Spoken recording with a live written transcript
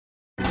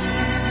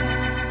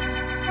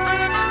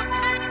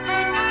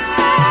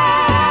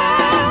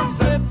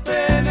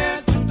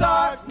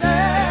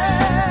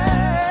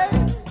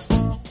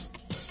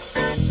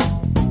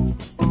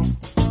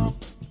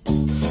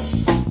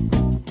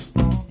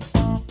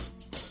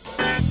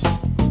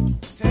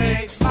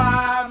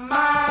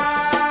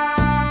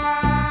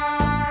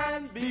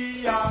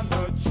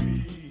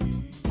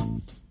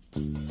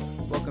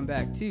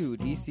to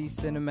DC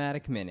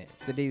Cinematic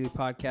Minutes, the daily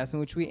podcast in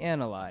which we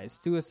analyze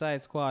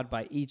Suicide Squad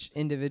by each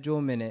individual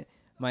minute.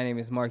 My name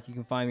is Mark. You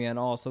can find me on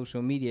all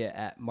social media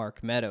at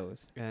Mark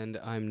Meadows. And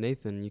I'm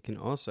Nathan. You can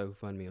also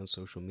find me on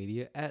social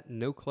media at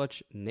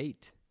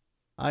NoClutchNate.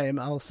 I am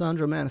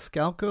Alessandro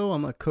Maniscalco.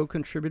 I'm a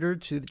co-contributor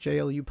to the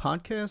JLU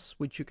Podcast,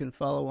 which you can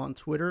follow on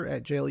Twitter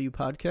at JLU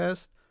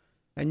Podcast.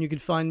 And you can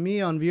find me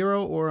on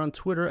Vero or on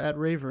Twitter at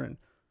Raverin.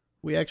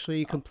 We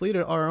actually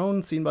completed our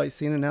own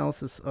scene-by-scene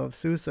analysis of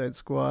Suicide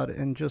Squad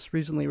and just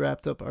recently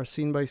wrapped up our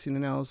scene-by-scene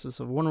analysis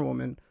of Wonder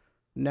Woman.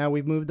 Now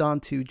we've moved on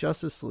to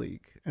Justice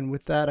League. And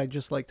with that, I'd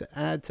just like to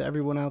add to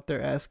everyone out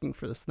there asking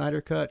for the Snyder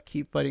Cut,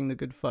 keep fighting the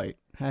good fight.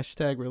 #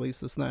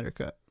 release the Snyder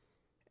Cut.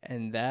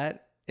 And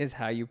that is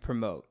how you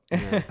promote.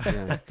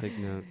 Yeah, take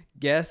note.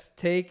 Guests,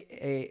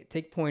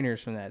 take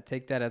pointers from that.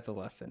 Take that as a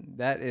lesson.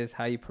 That is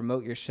how you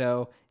promote your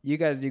show. You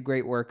guys do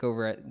great work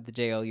over at the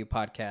JLU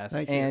Podcast.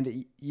 Thank you.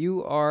 And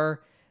you are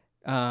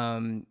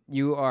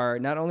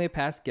not only a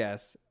past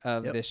guest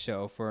of this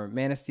show. For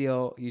Man of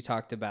Steel, you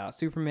talked about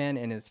Superman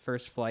and his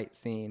first flight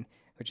scene,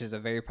 which is a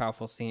very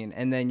powerful scene.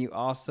 And then you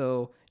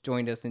also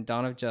joined us in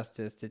Dawn of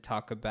Justice to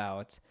talk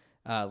about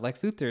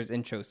Lex Luthor's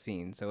intro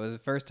scene. So it was the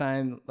first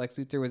time Lex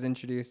Luthor was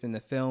introduced in the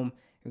film.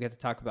 We got to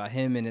talk about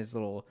him and his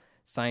little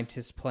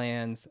scientist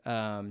plans.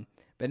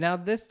 But now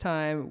this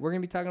time, we're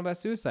going to be talking about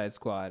Suicide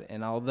Squad.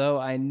 And although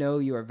I know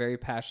you are very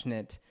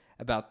passionate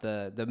about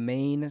the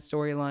main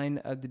storyline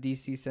of the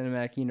DC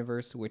Cinematic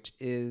Universe, which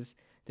is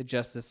the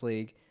Justice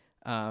League,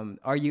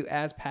 are you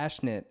as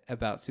passionate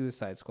about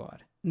Suicide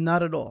Squad?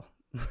 Not at all.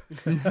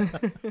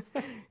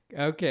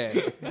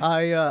 Okay.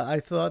 I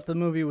thought the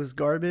movie was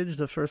garbage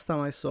the first time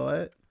I saw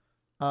it.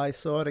 I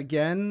saw it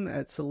again.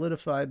 It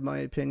solidified my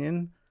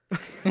opinion.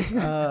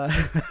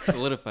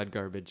 Solidified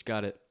garbage.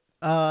 Got it.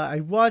 I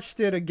watched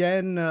it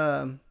again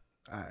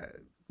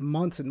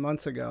months and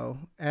months ago,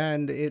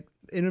 and it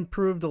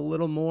improved a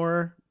little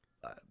more,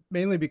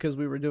 mainly because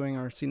we were doing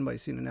our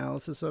scene-by-scene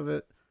analysis of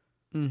it.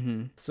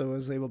 Mm-hmm. So I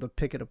was able to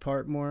pick it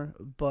apart more.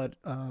 But,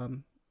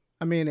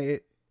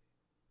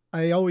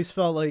 I always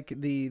felt like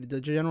the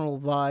general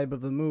vibe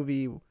of the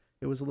movie,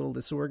 it was a little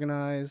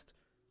disorganized.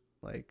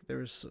 Like,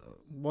 there's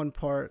one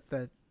part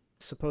that's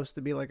supposed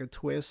to be like a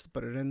twist,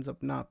 but it ends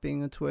up not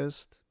being a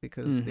twist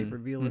because they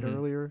reveal it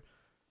earlier.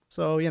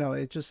 So,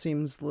 it just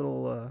seems a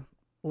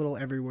little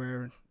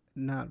everywhere,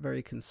 not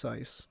very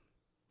concise.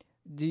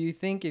 Do you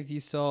think if you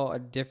saw a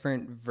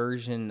different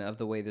version of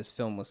the way this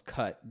film was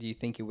cut, do you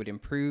think it would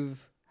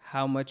improve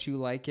how much you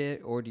like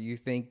it? Or do you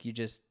think you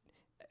just,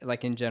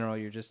 like in general,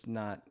 you're just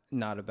not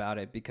about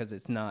it because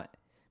it's not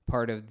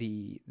part of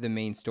the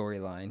main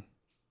storyline?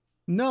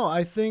 No,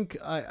 I think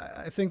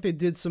they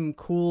did some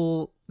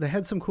cool. They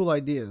had some cool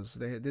ideas.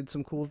 They did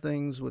some cool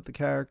things with the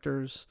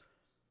characters.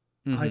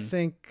 I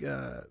think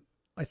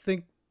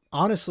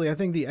honestly,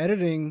 the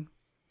editing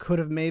could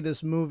have made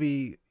this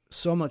movie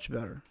so much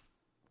better.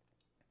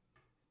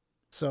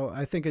 So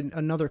I think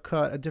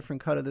a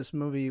different cut of this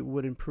movie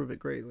would improve it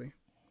greatly.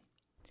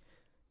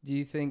 Do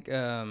you think?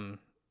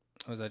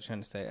 What was I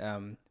trying to say?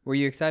 Were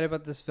you excited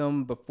about this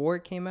film before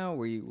it came out?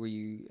 Were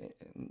you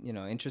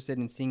interested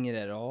in seeing it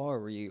at all, or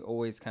were you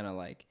always kind of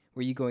like,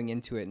 were you going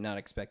into it not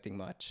expecting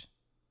much?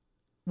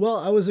 Well,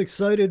 I was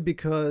excited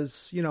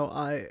because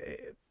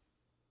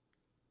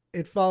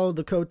it followed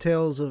the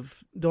coattails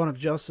of Dawn of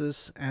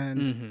Justice,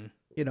 and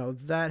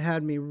that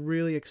had me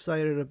really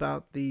excited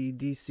about the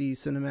DC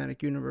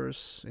Cinematic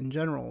Universe in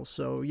general.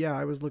 So yeah,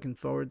 I was looking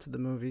forward to the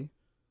movie.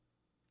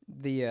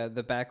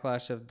 The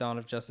backlash of Dawn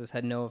of Justice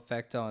had no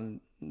effect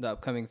on the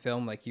upcoming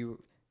film. Like you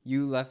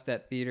left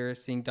that theater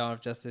seeing Dawn of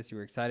Justice, you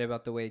were excited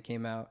about the way it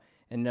came out,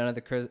 and none of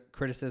the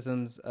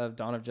criticisms of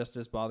Dawn of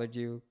Justice bothered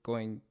you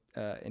going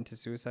into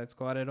Suicide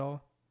Squad at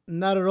all?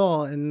 Not at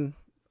all. And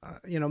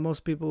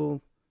most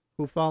people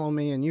who follow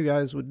me and you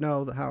guys would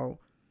know how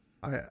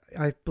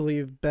I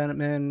believe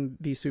Batman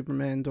v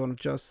Superman: Dawn of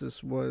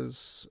Justice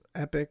was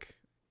epic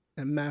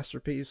and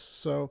masterpiece.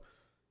 So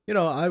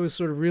I was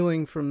sort of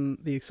reeling from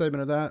the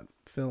excitement of that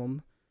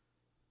film.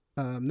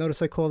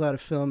 Notice I call that a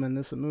film and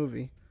this a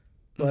movie.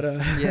 But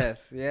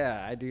yes,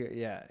 yeah, I do,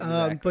 yeah.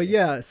 Exactly. But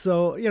yeah,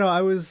 so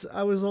I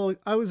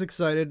was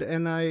excited,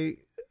 and I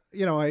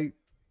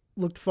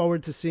looked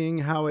forward to seeing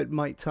how it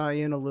might tie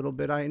in a little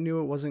bit. I knew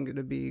it wasn't going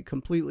to be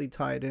completely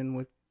tied in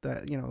with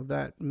that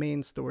that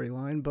main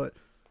storyline, but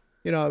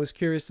I was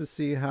curious to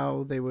see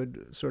how they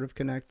would sort of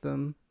connect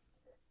them.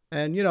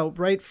 And,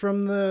 right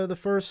from the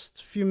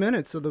first few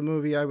minutes of the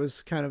movie, I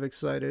was kind of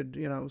excited,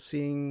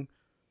 seeing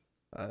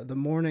the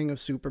morning of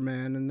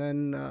Superman, and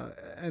then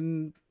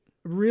and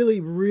really,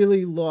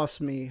 really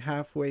lost me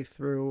halfway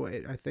through.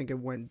 I think it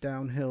went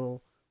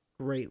downhill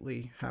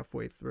greatly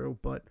halfway through,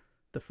 but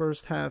the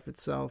first half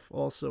itself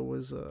also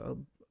was a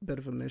bit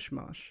of a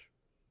mishmash.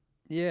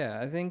 Yeah,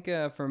 I think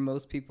for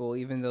most people,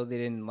 even though they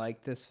didn't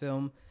like this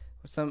film,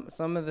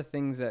 some of the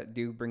things that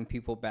do bring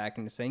people back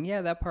into saying,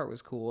 yeah, that part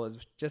was cool, is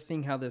just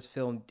seeing how this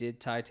film did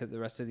tie to the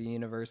rest of the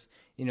universe.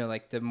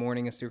 Like the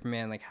morning of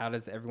Superman, like how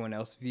does everyone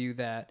else view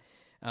that?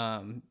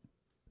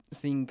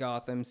 Seeing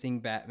Gotham, seeing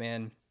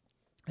Batman,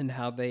 and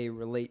how they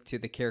relate to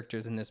the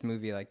characters in this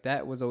movie. Like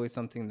that was always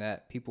something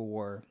that people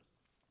were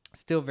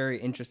still very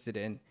interested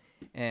in,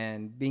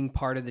 and being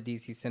part of the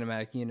DC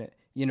cinematic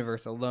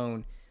universe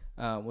alone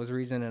was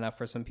reason enough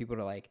for some people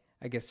to, like,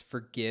 I guess,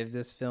 forgive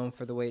this film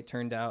for the way it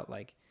turned out.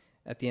 Like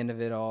at the end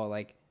of it all,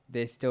 like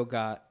they still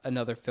got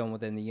another film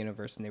within the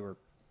universe, and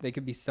they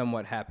could be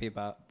somewhat happy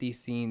about these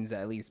scenes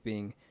at least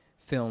being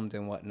filmed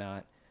and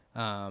whatnot.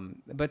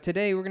 But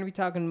today we're going to be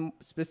talking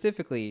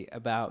specifically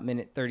about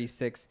minute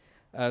 36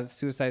 of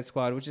Suicide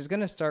Squad, which is going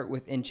to start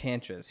with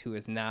Enchantress, who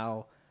is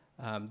now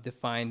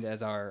defined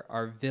as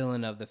our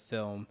villain of the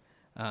film.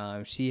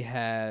 She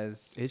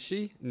has... Is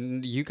she?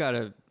 You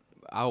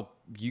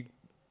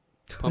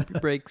pump your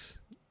brakes.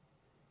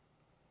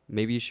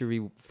 Maybe you should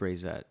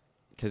rephrase that.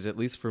 Because at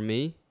least for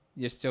me...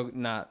 You're still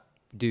not...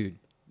 Dude,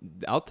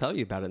 I'll tell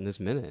you about it in this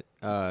minute.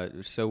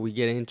 So we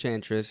get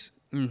Enchantress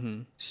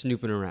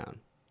snooping around.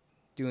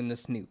 Doing the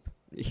snoop.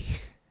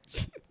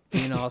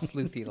 Being all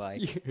sleuthy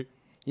like.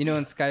 You know,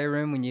 in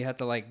Skyrim, when you have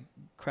to, like,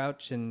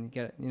 crouch and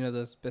get, you know,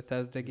 those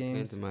Bethesda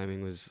games?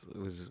 Pantomiming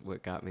was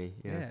what got me.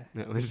 Yeah.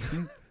 That was...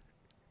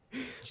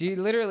 She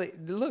literally...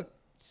 Look.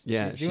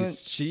 Yeah,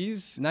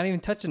 she's not even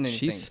touching anything.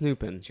 She's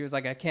snooping. She was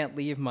like, I can't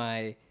leave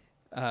my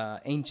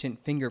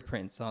ancient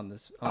fingerprints on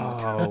this.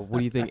 What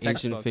do you think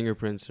ancient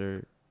fingerprints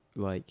are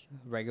like?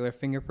 Regular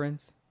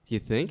fingerprints? Do you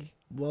think?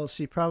 Well,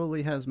 she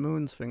probably has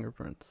Moon's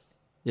fingerprints.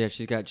 Yeah,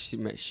 she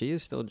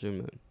is still June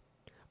Moon.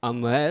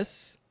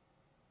 Unless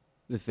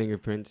the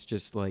fingerprints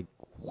just like...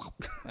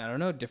 I don't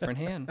know, different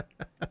hand.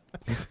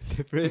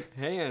 Different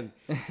hand.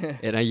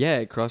 And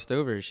it crossed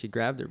over. She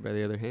grabbed her by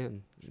the other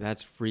hand.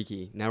 That's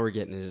freaky. Now we're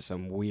getting into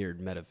some weird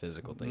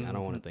metaphysical thing. I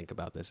don't want to think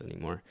about this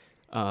anymore.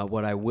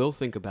 What I will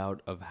think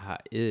about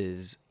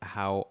is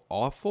how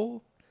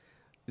awful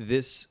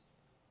this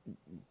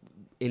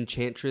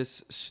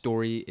Enchantress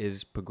story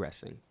is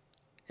progressing.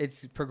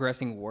 It's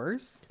progressing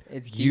worse?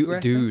 It's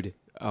degressing? Dude,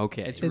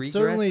 okay. It's it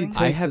certainly regressing? takes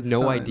I have its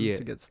no time idea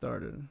to get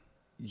started.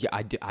 Yeah,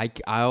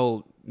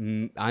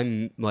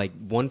 I'm like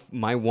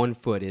my one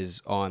foot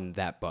is on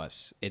that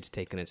bus. It's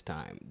taking its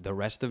time. The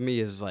rest of me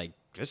is like,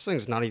 this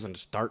thing's not even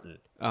starting.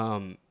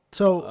 Sam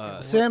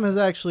has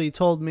actually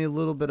told me a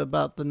little bit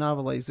about the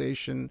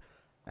novelization,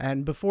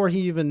 and before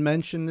he even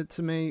mentioned it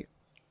to me,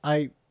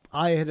 I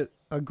had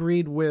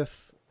agreed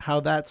with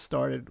how that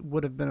started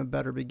would have been a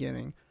better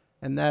beginning,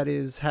 and that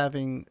is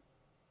having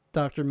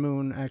Dr.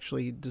 Moon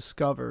actually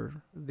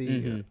discover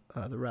the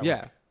relic.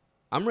 Yeah,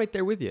 I'm right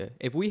there with you.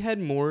 If we had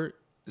more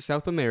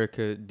South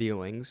America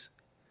dealings,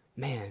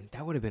 man,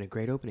 that would have been a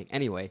great opening.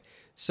 Anyway,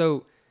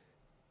 so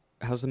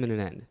how's the minute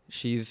end?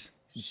 She's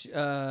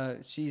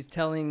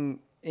telling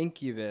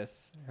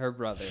Incubus, her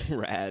brother.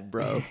 Rad,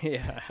 bro.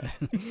 Yeah.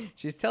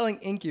 She's telling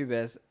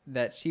Incubus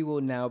that she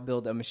will now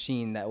build a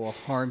machine that will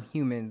harm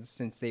humans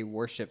since they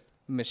worship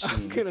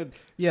machines.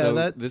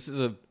 This is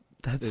a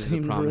promise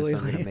really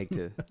I'm going to make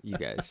to you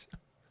guys.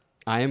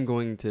 I am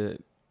going to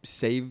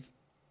save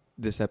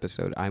this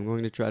episode. I'm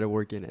going to try to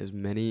work in as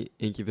many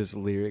Incubus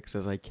lyrics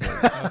as I can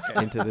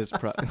into this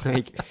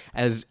like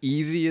as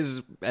easy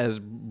as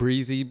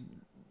breezy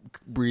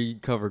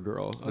cover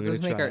girl. We'll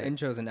just make our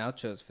intros and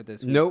outros for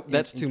this. Nope,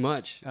 that's too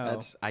much. Oh.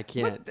 I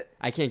can't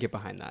get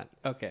behind that.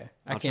 Okay.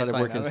 I'll try to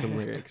work in some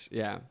lyrics.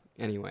 Yeah.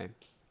 Anyway.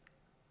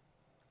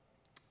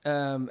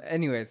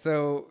 Anyway,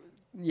 so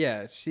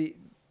yeah,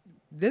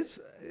 this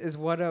is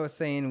what I was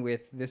saying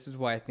with this is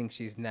why I think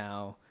she's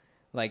now,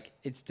 like,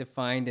 it's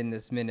defined in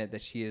this minute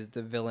that she is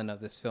the villain of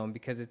this film,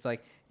 because it's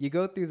like you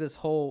go through this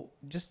whole,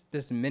 just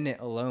this minute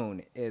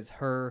alone is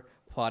her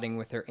plotting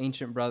with her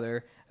ancient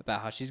brother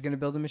about how she's going to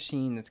build a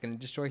machine that's going to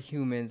destroy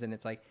humans. And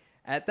it's like,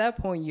 at that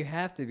point, you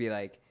have to be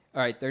like,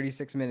 all right,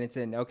 36 minutes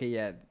in, okay,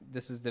 yeah,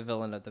 this is the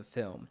villain of the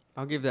film.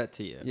 I'll give that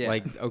to you. Yeah.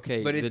 Like,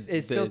 okay. But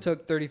it still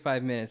took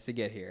 35 minutes to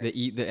get here.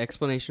 The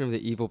explanation of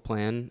the evil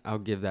plan, I'll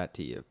give that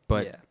to you.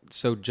 But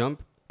so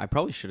I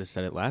probably should have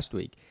said it last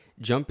week.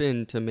 Jump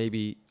into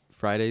maybe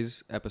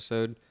Friday's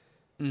episode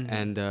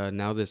and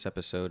now this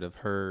episode of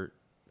her,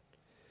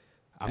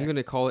 I'm going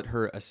to call it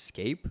her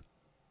escape.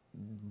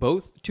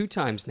 Both 2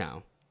 times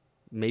now,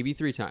 maybe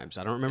 3 times.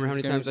 I don't remember how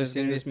many times I've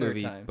seen this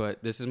movie,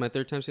 but this is my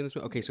 3rd time seeing this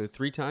movie. Okay, so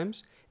 3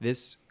 times,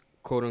 this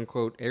quote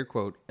unquote, air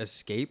quote,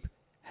 escape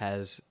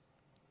has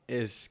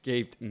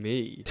escaped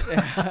me.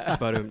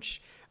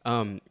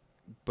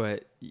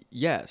 But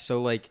yeah,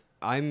 so like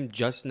I'm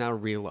just now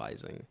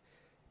realizing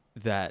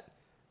that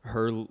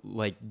her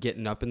like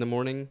getting up in the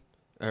morning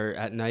or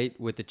at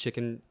night with the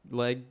chicken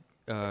leg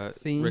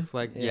scene? Rick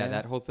Flag, yeah,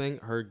 that whole thing,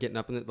 her getting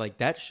up in the, like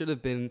that should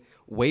have been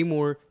way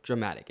more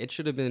dramatic. It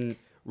should have been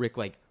Rick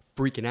like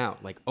freaking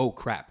out, like, oh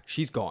crap,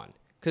 she's gone.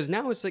 Because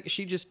now it's like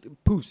she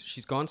just poofs,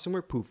 she's gone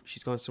somewhere, poof,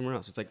 she's gone somewhere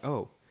else. It's like,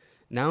 oh,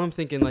 now I'm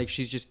thinking like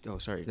she's just, now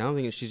I'm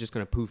thinking she's just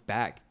gonna poof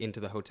back into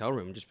the hotel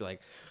room and just be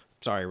like,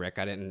 sorry Rick,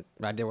 I did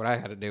what I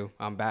had to do.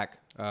 I'm back.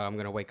 I'm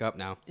gonna wake up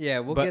now. Yeah,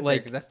 we'll get there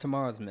because that's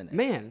tomorrow's minute.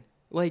 Man,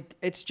 like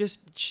it's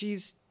just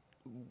she's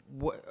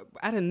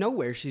out of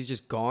nowhere she's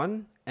just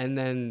gone, and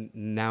then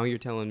now you're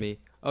telling me,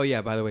 oh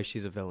yeah, by the way,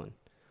 she's a villain.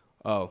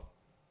 Oh,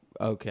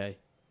 okay.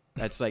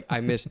 That's like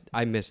I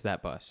missed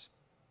that bus.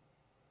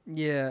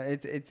 Yeah,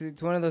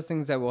 it's one of those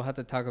things that we'll have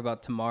to talk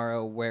about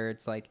tomorrow, where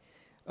it's like,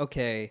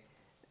 okay,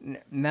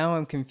 now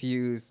I'm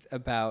confused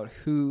about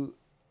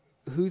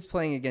who's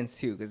playing against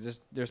who,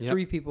 because there's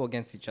three people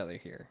against each other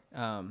here.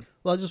 Well,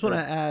 I just want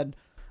to add,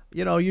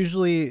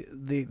 usually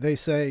they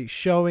say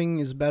showing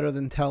is better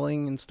than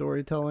telling in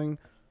storytelling.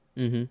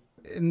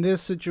 Mm-hmm. In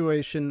this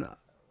situation,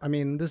 I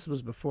mean, this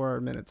was before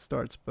our minute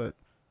starts, but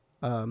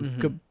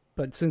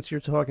but since you're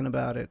talking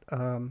about it,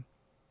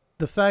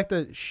 the fact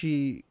that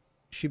she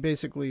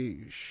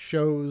basically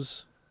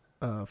shows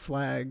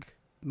Flag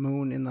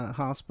Moon in the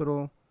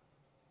hospital,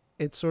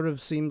 it sort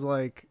of seems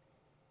like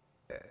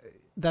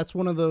that's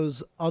one of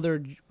those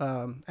other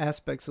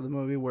aspects of the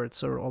movie where it's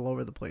sort of all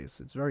over the place.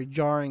 It's very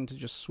jarring to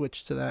just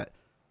switch to that.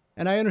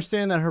 And I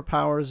understand that her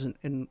powers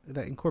and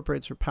that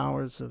incorporates her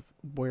powers of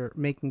where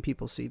making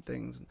people see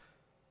things,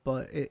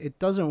 but it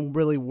doesn't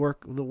really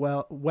work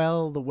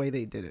well the way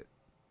they did it.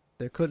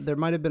 There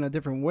might have been a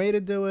different way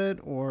to do it,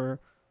 or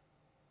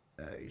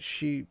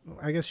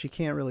I guess she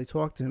can't really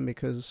talk to him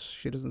because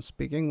she doesn't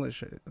speak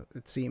English.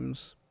 It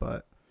seems,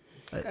 but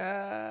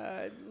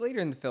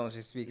later in the film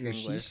she speaks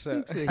English.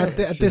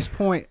 At this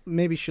point,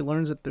 maybe she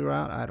learns it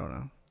throughout. I don't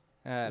know.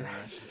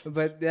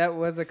 But that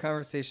was a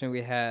conversation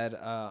we had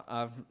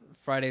on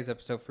Friday's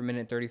episode for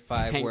minute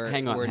 35.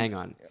 Hang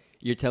on.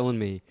 You're telling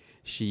me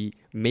she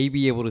may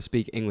be able to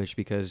speak English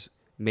because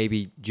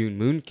maybe June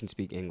Moon can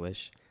speak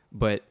English,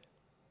 but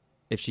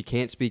if she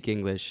can't speak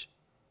English,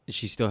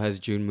 she still has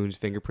June Moon's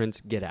fingerprints?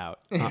 Get out.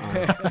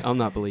 I'm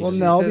not believing it.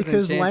 Well, no,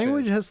 because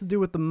language has to do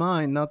with the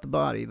mind, not the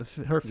body.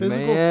 Her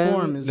physical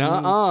form is...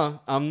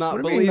 I'm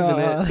not believing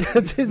it.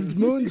 It's his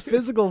Moon's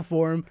physical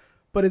form,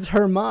 but it's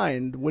her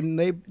mind. When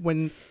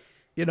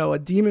a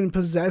demon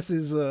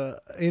possesses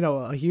a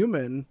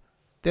human,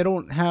 they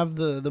don't have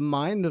the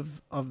mind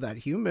of that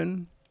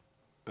human.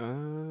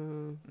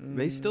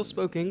 They still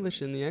spoke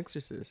English in The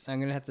Exorcist. I'm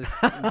gonna have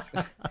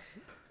to.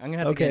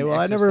 Okay, well,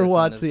 I never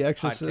watched The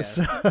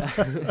Exorcist.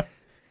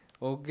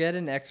 We'll get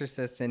an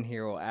exorcist in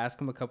here. We'll ask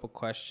him a couple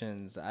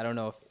questions. I don't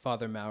know if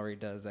Father Mallory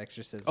does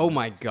exorcism. Oh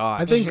my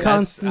God! I think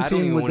Constantine I don't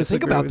even would want to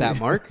think about that,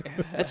 Mark.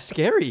 That's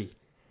scary.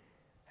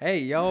 Hey,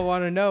 y'all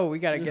want to know? We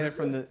got to get it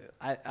from the...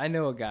 I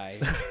know a guy.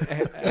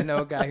 I know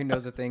a guy who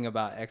knows a thing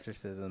about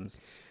exorcisms.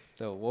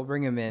 So we'll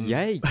bring him in.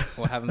 Yikes.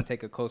 We'll have him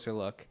take a closer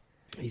look.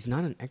 He's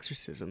not an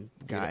exorcism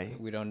guy.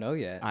 We don't know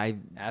yet.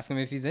 Ask him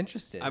if he's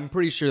interested. I'm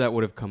pretty sure that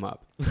would have come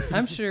up.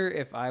 I'm sure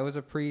if I was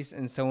a priest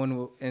and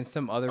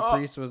some other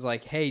priest was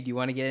like, "Hey, do you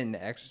want to get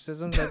into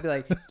exorcisms?" I'd be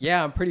like,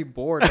 "Yeah, I'm pretty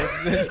bored.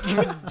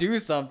 Let's do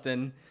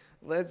something.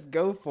 Let's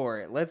go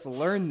for it. Let's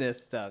learn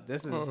this stuff.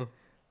 This is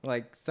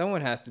like someone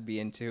has to be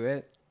into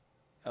it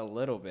a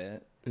little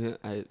bit." Yeah,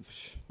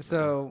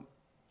 So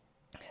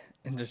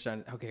I'm just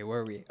trying to... Okay,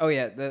 where are we? Oh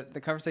yeah,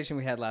 the conversation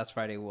we had last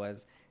Friday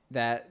was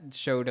that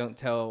show don't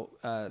tell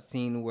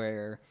scene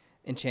where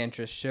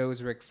Enchantress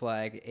shows Rick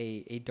Flag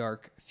a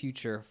dark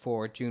future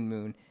for June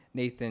Moon.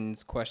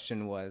 Nathan's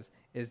question was,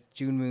 is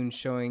June Moon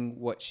showing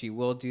what she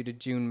will do to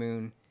June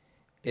Moon?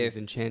 Is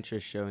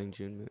Enchantress showing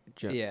June Moon?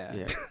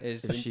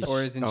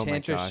 Is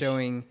Enchantress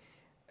showing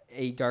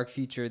a dark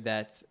future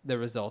that's the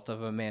result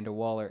of Amanda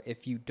Waller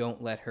if you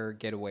don't let her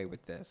get away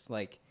with this?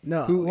 Like,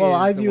 no. Well,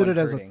 I viewed it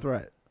as a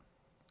threat.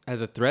 As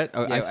a threat?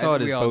 Oh, yeah, I saw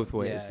it as both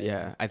ways.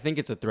 Yeah. I think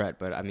it's a threat,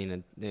 but I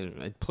mean,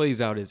 it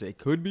plays out as it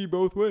could be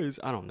both ways.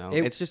 I don't know.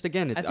 It's just,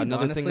 again,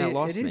 another thing that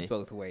lost me. It is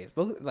both ways.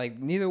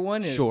 Neither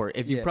one is... Sure.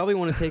 If you probably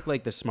want to take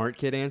like the smart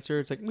kid answer,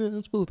 it's like, well,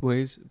 it's both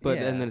ways. But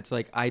then it's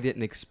like, I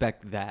didn't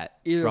expect that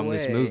from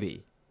this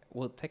movie.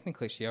 Well,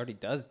 technically, she already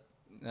does.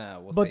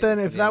 But then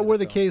if that were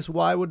the case,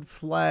 why would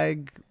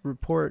Flag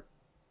report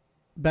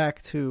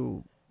back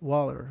to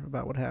Waller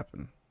about what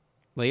happened?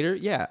 Later?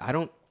 Yeah. I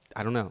don't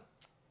know.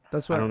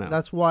 That's why.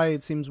 That's why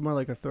it seems more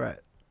like a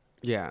threat.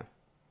 Yeah,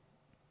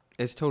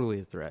 it's totally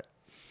a threat.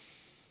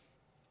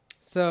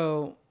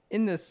 So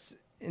in this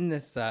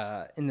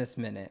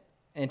minute,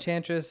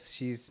 Enchantress,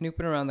 she's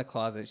snooping around the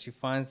closet. She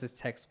finds this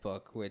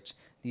textbook, which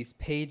these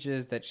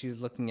pages that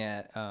she's looking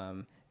at,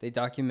 they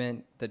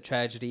document the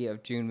tragedy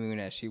of June Moon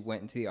as she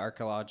went into the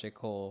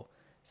archaeological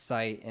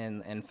site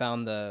and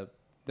found the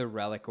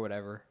relic or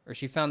whatever, or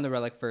she found the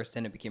relic first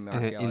and it became an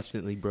archaeology.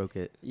 Instantly broke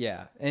it.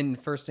 Yeah, and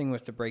first thing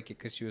was to break it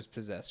because she was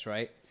possessed,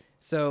 right?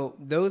 So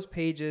those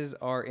pages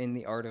are in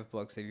the Art of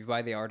Book. So if you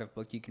buy the Art of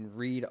Book, you can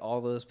read all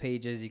those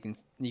pages. You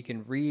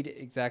can read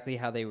exactly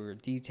how they were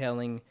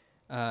detailing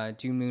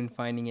June Moon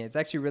finding it. It's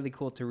actually really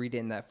cool to read it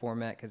in that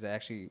format because it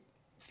actually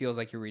feels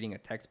like you're reading a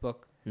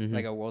textbook,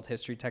 like a world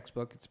history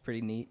textbook. It's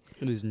pretty neat.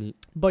 It is neat.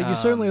 But you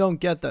certainly don't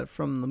get that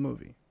from the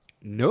movie.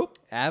 Nope,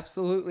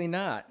 absolutely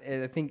not.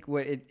 I think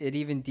what it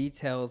even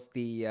details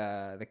the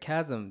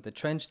chasm, the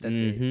trench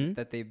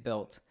that they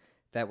built.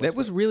 That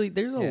was really...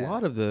 There's a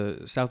lot of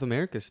the South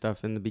America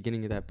stuff in the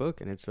beginning of that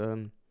book, and it's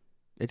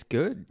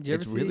good.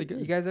 It's really good.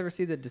 You guys ever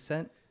see The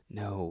Descent?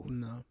 No.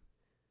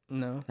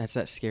 That's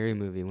that scary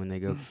movie when they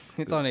go.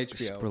 It's on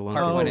HBO. Part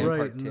 1 and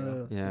Part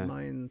 2. The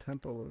Mayan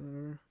temple or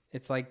whatever.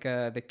 It's like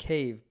The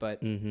Cave,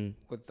 but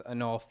with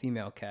an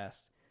all-female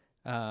cast.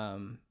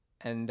 So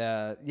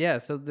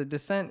the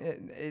Descent,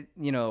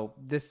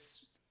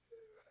 this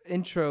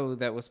intro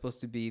that was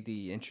supposed to be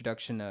the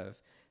introduction of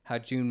how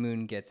June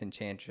Moon gets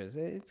Enchantress,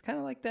 it's kind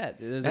of like that.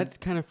 That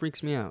kind of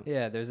freaks me out.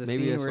 Yeah, there's a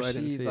scene where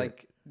she's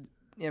like,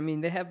 I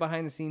mean, they have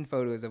behind-the-scene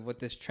photos of what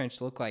this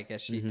trench looked like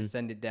as she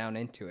descended down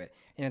into it.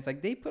 And it's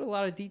like they put a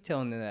lot of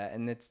detail into that,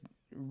 and it's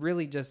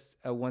really just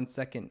a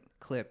 1-second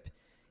clip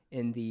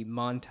in the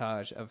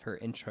montage of her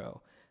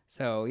intro.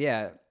 So,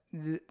 yeah,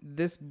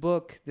 this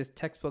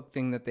textbook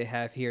thing that they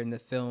have here in the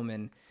film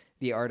and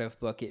the art of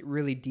book, it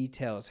really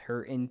details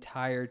her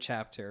entire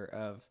chapter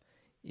of,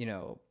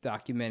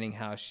 documenting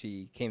how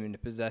she came into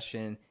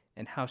possession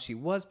and how she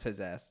was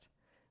possessed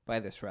by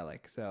this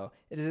relic. So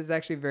it is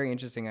actually very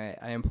interesting.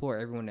 I implore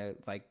everyone to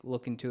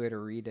look into it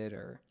or read it,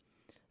 or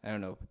I don't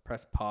know,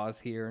 press pause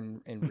here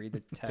and read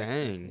the text.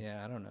 Dang.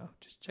 Yeah, I don't know.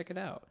 Just check it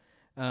out.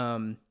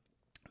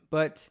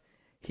 But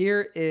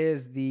here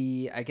is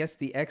the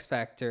X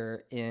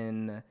factor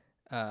in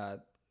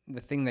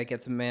the thing that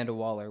gets Amanda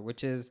Waller,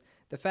 which is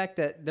the fact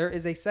that there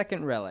is a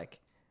second relic.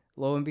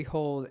 Lo and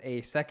behold,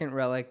 a second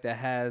relic that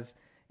has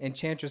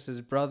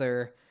Enchantress's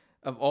brother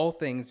of all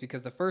things,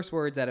 because the first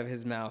words out of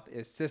his mouth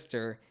is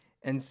sister.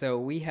 And so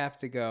we have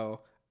to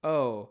go,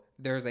 oh,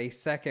 there's a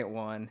second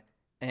one.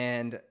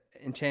 And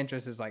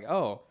Enchantress is like,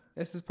 oh,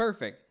 this is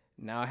perfect.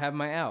 Now I have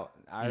my out.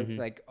 I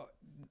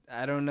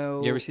don't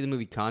know. You ever see the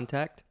movie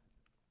Contact?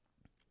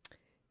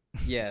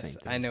 Yes,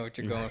 I know what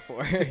you're going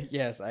for.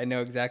 Yes, I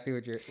know exactly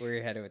where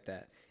you're headed with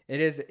that.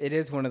 It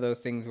is one of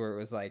those things where it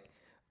was like,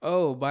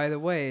 oh, by the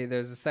way,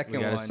 there's a second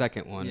one. We got a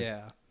second one.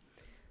 Yeah.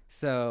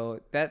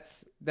 So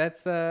that's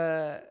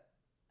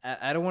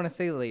I don't want to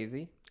say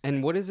lazy.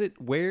 And what is it?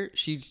 Where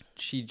she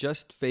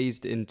just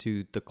phased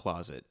into the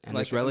closet, and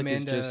this relic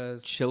Amanda's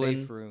is just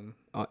chilling. Safe room.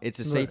 It's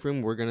a safe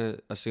room. We're gonna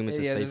assume it's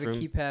a safe room. Yeah, there's a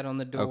keypad on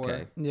the door.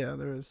 Okay. Yeah,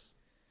 there is.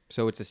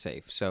 So it's a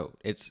safe. So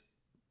it's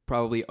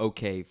probably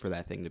okay for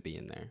that thing to be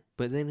in there.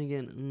 But then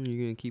again,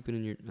 you're gonna keep it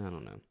in your. I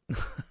don't know.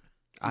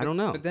 I don't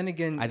know. But then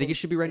again, I think it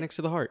should be right next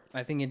to the heart.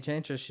 I think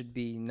Enchantress should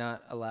be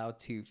not allowed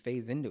to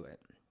phase into it.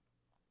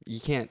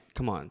 You can't.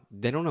 Come on.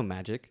 They don't know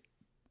magic.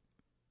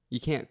 You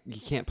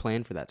can't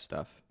plan for that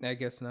stuff. I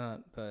guess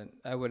not, but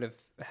I would have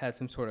had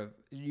some sort of...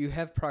 You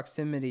have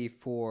proximity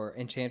for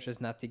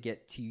Enchantress not to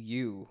get to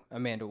you,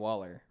 Amanda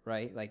Waller,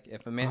 right? Like,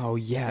 if Amanda... Oh,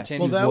 yes.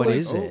 Well, that what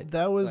was, is it?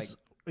 That was...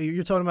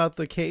 You're talking about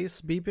the case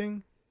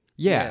beeping?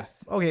 Yeah.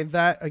 Yes. Okay,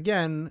 that,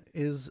 again,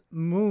 is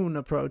Moon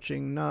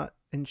approaching, not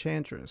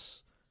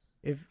Enchantress.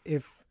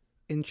 If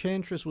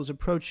Enchantress was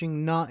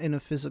approaching not in a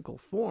physical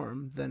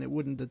form, then it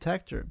wouldn't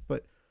detect her,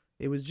 but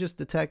it was just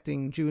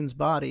detecting June's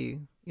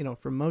body...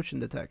 for motion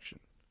detection.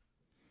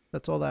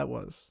 That's all that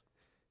was.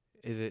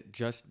 Is it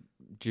just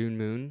June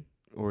Moon,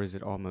 or is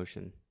it all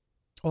motion?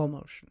 All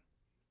motion.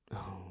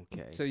 Oh,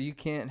 okay. So you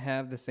can't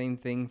have the same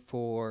thing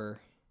for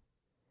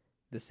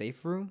the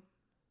safe room?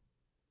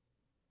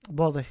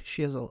 Well,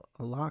 she has a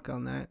lock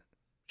on that.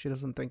 She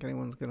doesn't think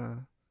anyone's going to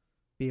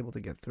be able to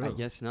get through. I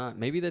guess not.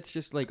 Maybe that's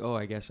just like,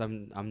 I guess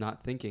I'm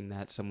not thinking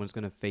that someone's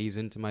going to phase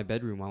into my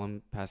bedroom while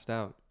I'm passed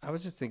out. I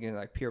was just thinking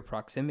like pure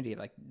proximity.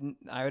 Like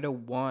I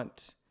don't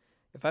want...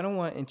 If I don't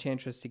want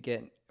Enchantress to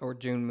get, or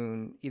June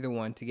Moon, either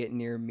one, to get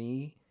near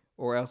me,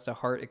 or else the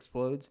heart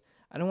explodes,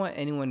 I don't want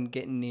anyone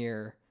getting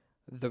near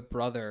the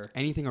brother.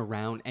 Anything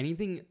around,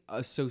 anything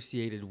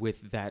associated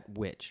with that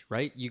witch,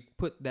 right? You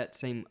put that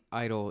same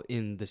idol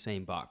in the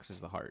same box as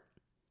the heart.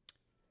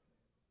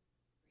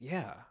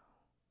 Yeah.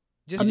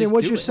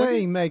 What you're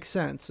saying makes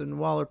sense, and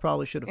Waller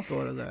probably should have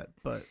thought of that,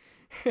 but...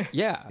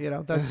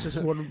 Yeah. That's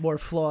just one more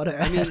flawed.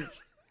 And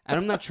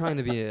I'm not trying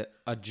to be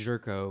a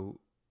jerko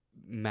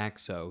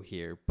maxo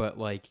here, but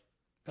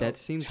that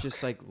seems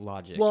just like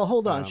logic. Well,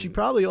 hold on. She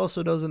probably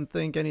also doesn't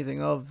think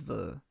anything of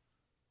the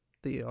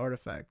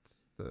artifact,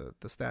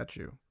 the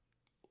statue.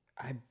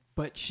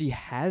 But she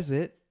has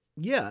it.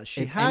 Yeah,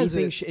 she has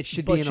it. It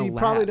should be in a lab. She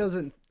probably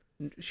doesn't.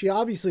 She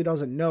obviously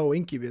doesn't know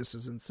Incubus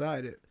is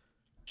inside it.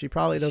 She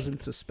probably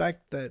doesn't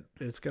suspect that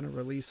it's going to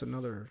release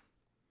another.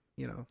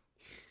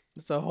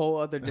 It's a whole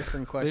other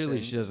different question.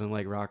 Clearly, she doesn't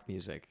like rock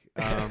music.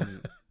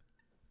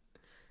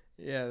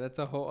 Yeah, that's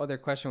a whole other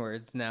question where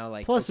it's now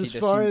like. Plus, as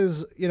far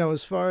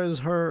as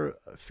her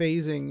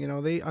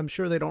phasing, I'm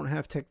sure they don't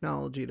have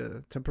technology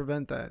to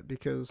prevent that,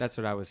 because that's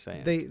what I was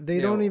saying. They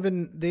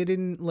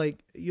didn't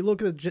like. You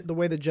look at the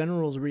way the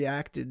generals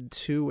reacted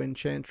to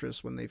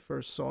Enchantress when they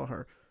first saw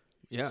her.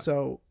 Yeah.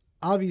 So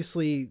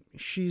obviously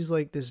she's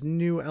like this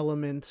new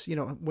element.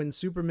 When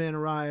Superman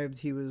arrived,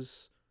 he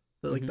was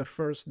the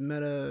first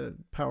meta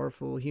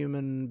powerful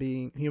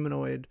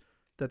humanoid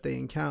that they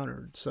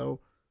encountered. So.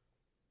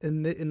 By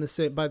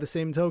the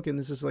same token,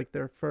 this is like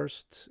their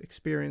first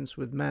experience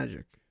with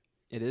magic.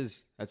 It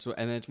is.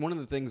 And it's one of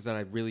the things that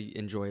I really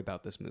enjoy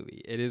about this movie.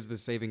 It is the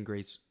saving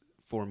grace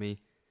for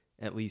me.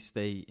 At least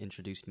they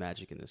introduced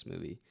magic in this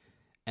movie,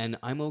 and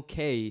I'm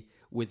okay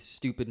with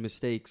stupid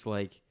mistakes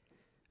like,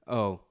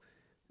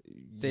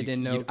 They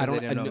didn't know because they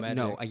didn't know magic.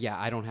 No, yeah,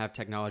 I don't have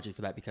technology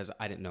for that because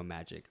I didn't know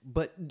magic.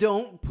 But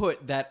don't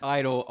put that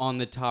idol on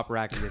the top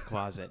rack of your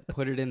closet.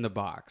 Put it in the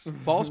box.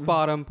 False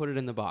bottom, put it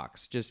in the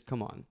box. Just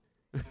come on.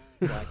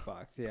 Black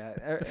box, yeah.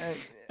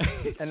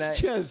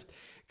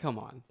 Come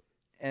on.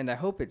 And I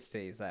hope it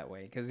stays that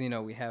way because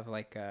we have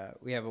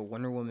a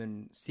Wonder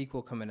Woman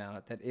sequel coming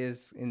out that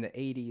is in the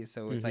 80s,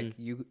 so it's like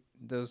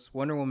those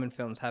Wonder Woman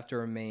films have to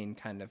remain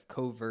kind of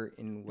covert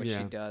in what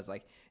she does.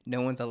 Like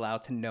no one's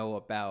allowed to know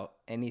about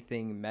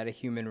anything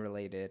metahuman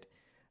related.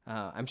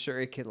 I'm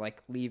sure it could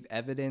like leave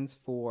evidence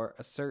for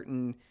a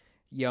certain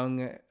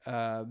young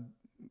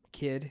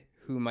kid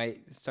who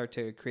might start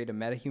to create a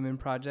metahuman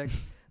project.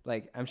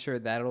 Like I'm sure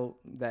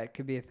that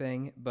could be a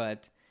thing,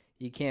 but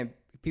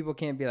people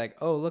can't be like,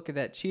 oh, look at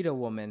that cheetah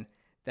woman.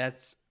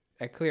 That's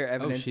a clear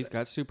evidence. Oh, she's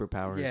got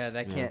superpowers. Yeah,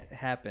 that can't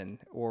happen.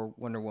 Or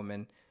Wonder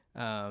Woman.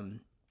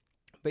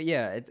 But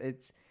yeah,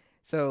 it's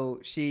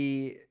so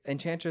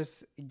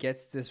Enchantress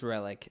gets this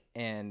relic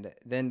and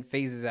then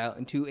phases out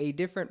into a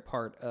different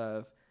part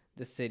of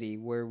the city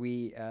where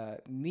we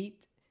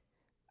meet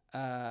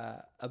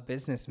a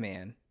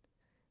businessman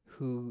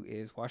who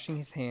is washing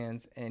his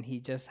hands, and he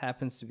just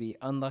happens to be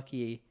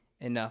unlucky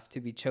enough to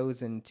be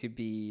chosen to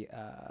be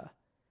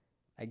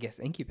I guess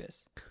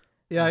Incubus.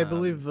 Yeah, I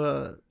believe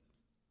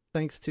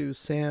thanks to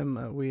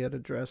Sam, we had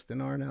addressed in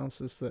our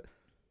analysis that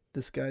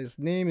this guy's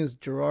name is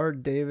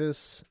Gerard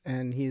Davis,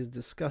 and he is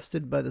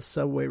disgusted by the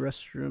subway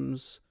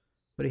restrooms,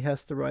 but he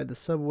has to ride the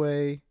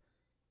subway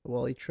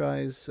while he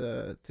tries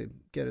to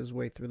get his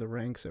way through the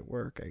ranks at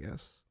work, I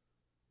guess.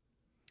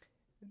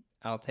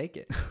 I'll take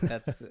it.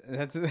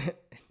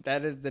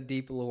 That is the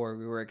deep lore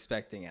we were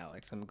expecting,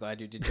 Alex. I'm glad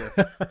you did your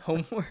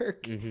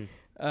homework. Mm-hmm.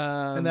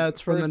 And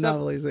that's from the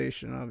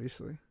novelization,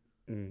 obviously.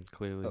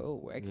 Clearly.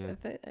 Oh, I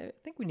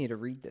think we need to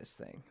read this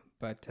thing.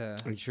 But are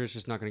you sure it's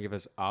just not going to give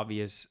us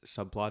obvious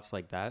subplots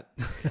like that?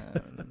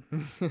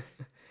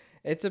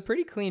 It's a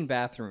pretty clean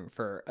bathroom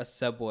for a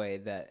subway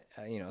that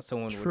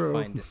someone would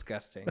find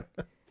disgusting.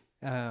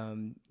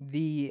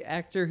 The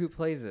actor who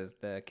plays this,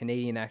 the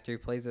Canadian actor who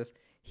plays this,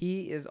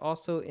 he is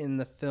also in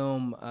the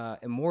film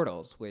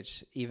Immortals,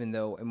 which even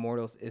though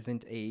Immortals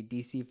isn't a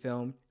DC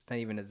film, it's not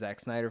even a Zack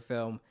Snyder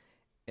film,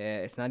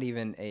 it's not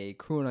even a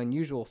Cruel and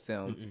Unusual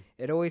film,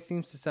 it always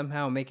seems to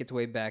somehow make its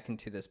way back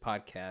into this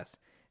podcast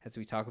as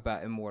we talk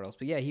about Immortals.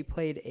 But yeah, he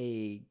played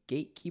a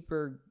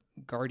gatekeeper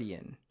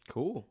guardian.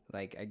 Cool.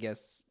 Like, I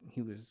guess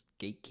he was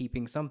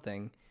gatekeeping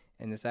something,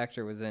 and this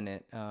actor was in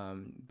it.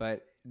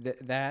 But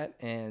that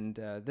and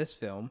this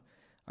film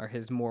are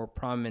his more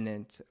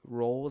prominent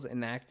roles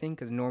in acting,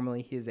 because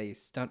normally he's a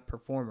stunt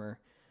performer.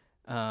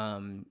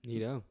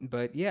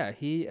 But yeah,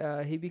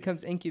 he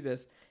becomes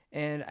Incubus.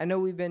 And I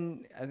know I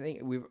think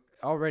we've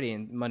already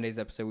in Monday's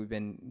episode, we've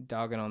been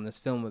dogging on this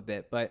film a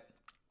bit, but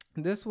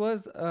this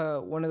was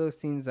one of those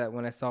scenes that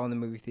when I saw in the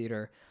movie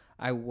theater,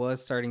 I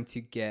was starting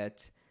to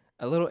get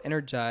a little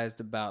energized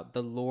about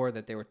the lore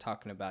that they were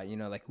talking about.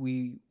 Like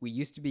we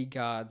used to be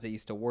gods, they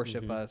used to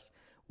worship us.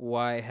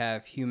 Why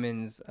have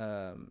humans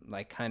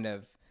like kind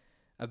of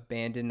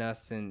abandoned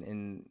us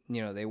and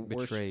they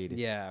betrayed?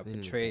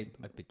 Betrayed.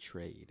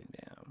 Betrayed.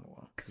 Yeah,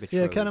 well. Betrothed.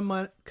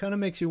 Yeah, kind of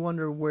makes you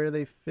wonder where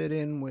they fit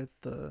in with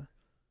the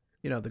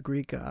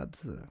Greek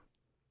gods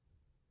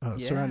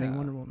surrounding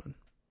Wonder Woman.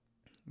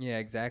 Yeah,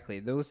 exactly.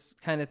 Those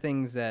kind of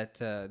things that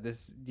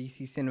this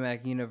DC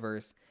cinematic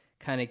universe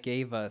kind of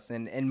gave us,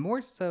 and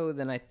more so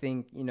than I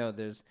think.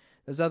 There's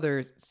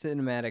other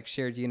cinematic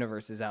shared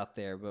universes out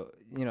there, but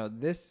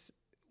this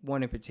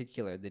one in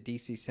particular, the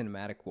DC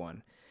cinematic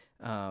one,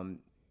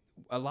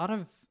 a lot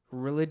of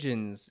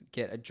religions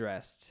get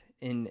addressed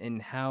in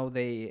how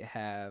they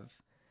have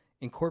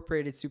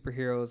incorporated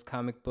superheroes,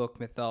 comic book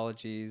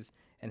mythologies,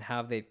 and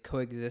how they've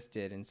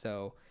coexisted. And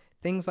so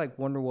things like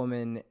Wonder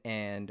Woman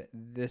and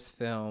this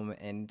film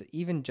and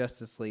even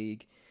Justice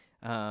League,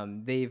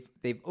 they've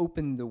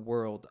opened the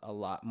world a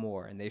lot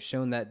more, and they've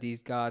shown that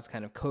these gods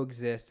kind of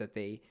coexist, that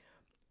they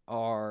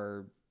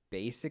are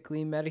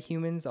basically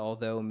metahumans,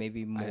 although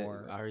maybe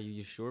more. Are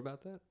you sure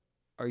about that?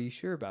 Are you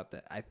sure about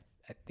that? I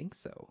think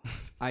so.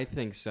 I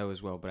think so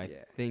as well, but I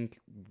think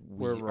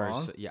we're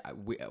wrong.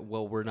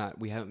 We're not.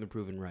 We haven't been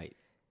proven right.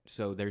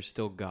 So there's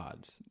still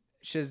gods.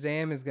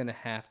 Shazam is gonna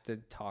have to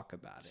talk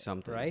about it,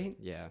 something, right?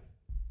 Yeah,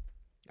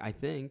 I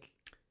think.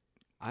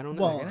 I don't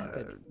know.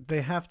 Well,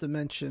 they have to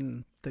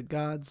mention the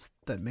gods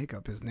that make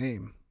up his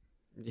name.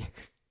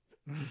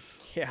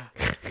 Yeah.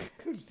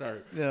 I'm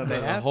sorry. No, they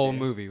have a whole to.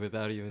 movie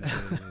without even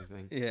saying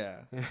anything.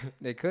 Yeah,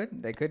 they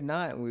could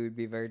not. We would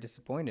be very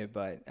disappointed.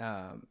 But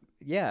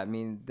yeah, I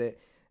mean,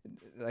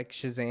 like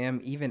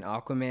Shazam, even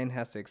Aquaman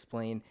has to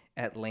explain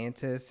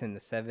Atlantis and the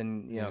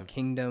seven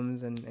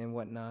kingdoms and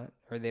whatnot,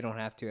 or they don't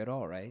have to at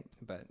all, right?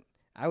 But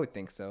I would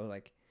think so.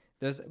 Like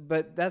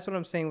but that's what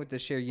I'm saying with the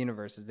shared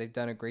universes. They've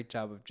done a great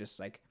job of just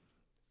like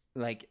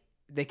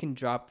they can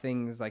drop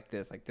things like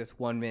this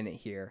 1 minute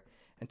here,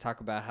 and talk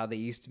about how they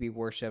used to be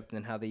worshipped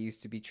and how they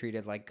used to be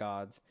treated like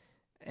gods.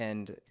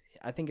 And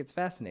I think it's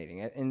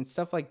fascinating. And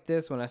stuff like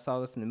this, when I saw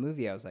this in the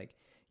movie, I was like,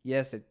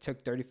 yes, it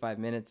took 35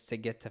 minutes to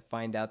get to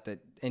find out that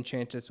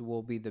Enchantress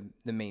will be the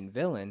main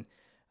villain.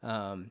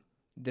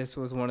 This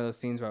was one of those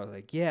scenes where I was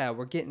like, yeah,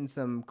 we're getting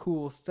some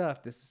cool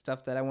stuff. This is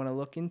stuff that I want to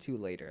look into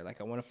later. Like,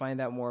 I want to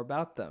find out more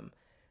about them.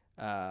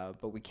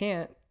 But we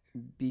can't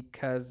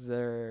because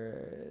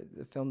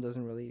the film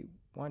doesn't really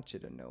want you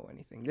to know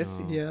anything. This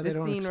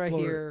scene right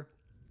here,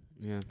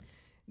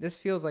 this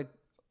feels like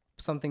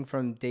something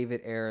from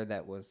David Ayer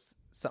that was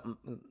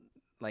something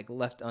like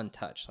left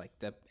untouched. Like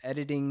the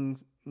editing,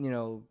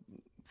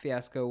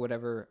 fiasco,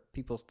 whatever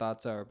people's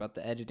thoughts are about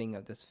the editing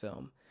of this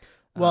film.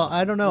 Well,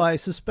 I don't know. I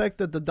suspect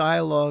that the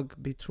dialogue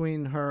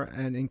between her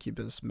and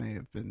Incubus may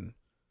have been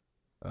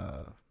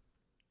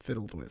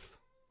fiddled with.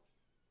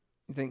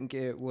 You think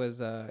it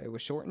was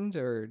shortened,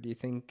 or do you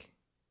think?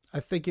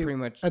 I think pretty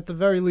much. At the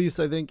very least,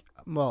 I think.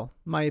 Well,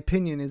 my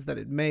opinion is that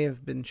it may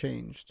have been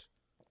changed.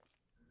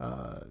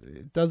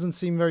 It doesn't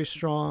seem very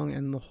strong,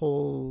 and the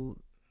whole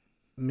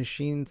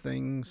machine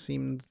thing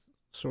seemed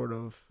sort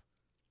of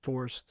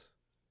forced.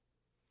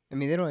 I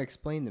mean, they don't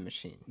explain the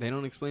machine. They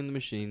don't explain the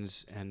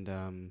machines,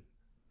 and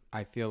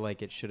I feel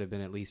like it should have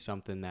been at least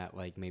something that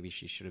like maybe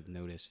she should have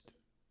noticed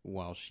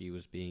while she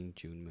was being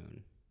June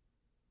Moon.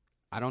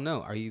 I don't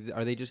know.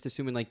 Are they just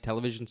assuming like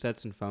television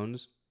sets and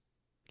phones,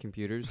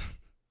 computers,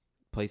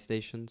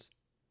 PlayStations,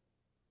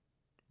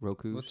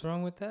 Roku? What's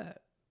wrong with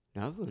that?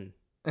 Nothing.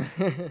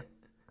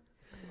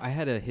 I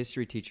had a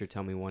history teacher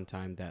tell me one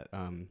time that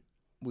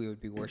we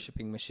would be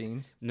worshiping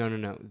machines.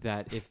 No.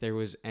 That if there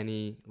was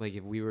any like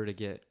if we were to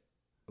get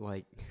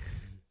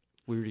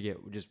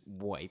just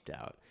wiped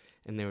out,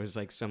 and there was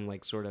like some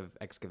like sort of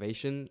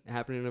excavation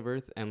happening of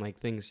Earth, and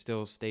like things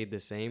still stayed the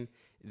same,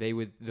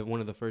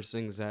 one of the first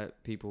things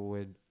that people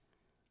would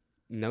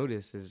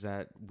notice is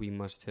that we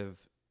must have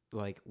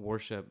like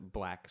worshiped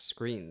black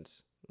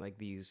screens, like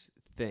these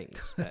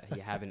things that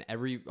you have in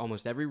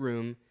almost every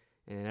room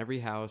and in every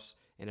house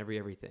and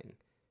everything.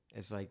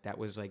 It's like that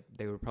was like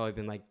they would probably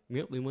been like,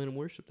 yep, we want to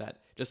worship that,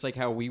 just like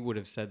how we would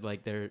have said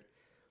like they're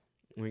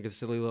like a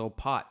silly little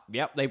pot.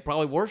 Yep, they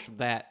probably worship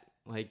that.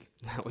 Like,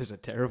 that was a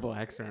terrible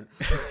accent.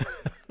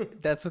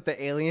 That's what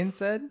the alien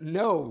said?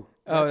 No.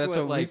 That's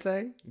what we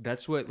say?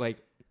 That's what, like...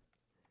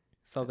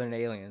 Southern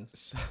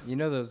aliens. You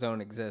know those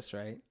don't exist,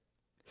 right?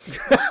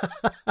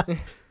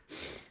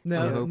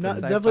 No,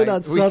 definitely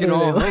not Southern aliens. We can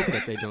all hope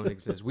that they don't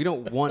exist. We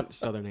don't want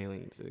Southern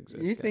aliens to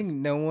exist, You think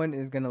no one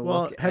is going to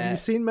look at... Well, have you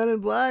seen Men in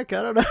Black?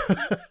 I don't know.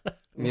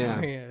 Yeah.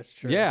 Oh, yeah, it's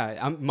true.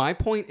 Yeah, my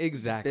point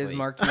exactly.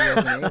 Bismarck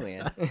as an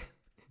alien.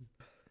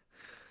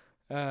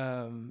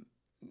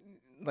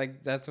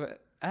 Like, that's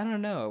what... I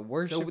don't know.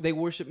 So they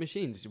worship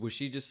machines. Was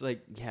she just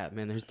like, yeah,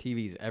 man, there's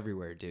TVs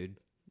everywhere, dude.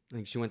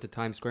 Like, she went to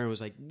Times Square and was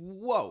like,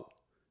 whoa.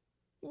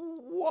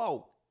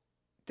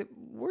 The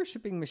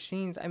worshipping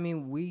machines, I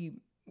mean,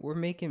 we're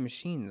making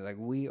machines. Like,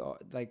 we are...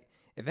 Like,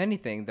 if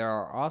anything, they're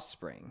our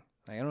offspring.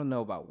 Like, I don't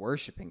know about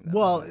worshiping them.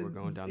 Well, we're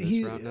going down this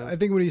route now. I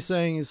think what he's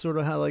saying is sort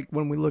of how, like,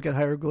 when we look at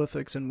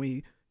hieroglyphics and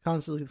we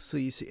constantly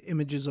see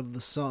images of the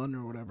sun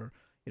or whatever...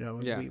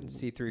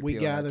 we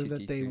gather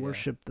that they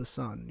worship the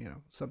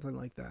sun, something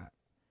like that.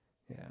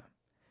 Yeah.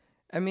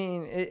 I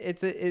mean,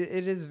 it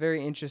is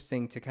very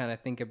interesting to kind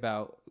of think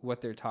about what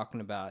they're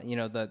talking about.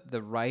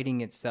 The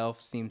writing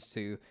itself seems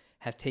to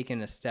have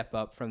taken a step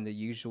up from the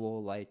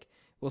usual. Like,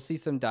 we'll see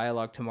some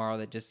dialogue tomorrow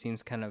that just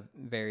seems kind of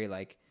very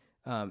like,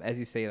 as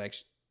you say, like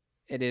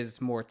it is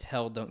more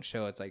tell, don't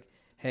show. It's like,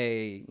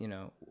 hey,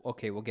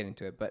 okay, we'll get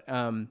into it. But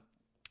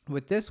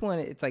with this one,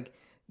 it's like,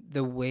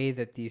 the way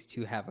that these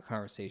two have a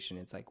conversation,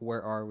 it's like,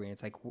 where are we? And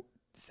it's like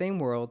same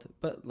world,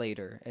 but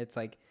later. It's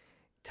like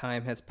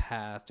time has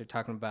passed. They're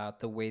talking about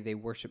the way they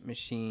worship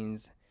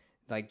machines,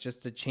 like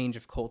just a change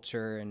of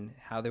culture and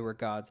how they were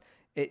gods.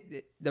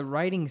 The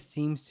writing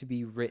seems to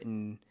be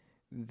written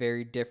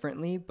very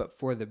differently, but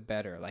for the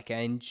better. Like, I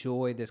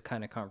enjoy this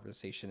kind of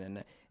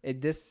conversation,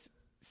 and this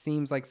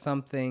seems like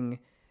something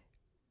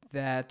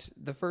that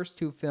the first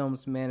two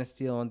films, Man of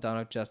Steel and Dawn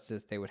of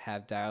Justice, they would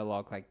have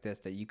dialogue like this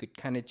that you could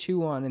kind of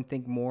chew on and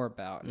think more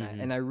about,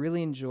 and I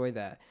really enjoy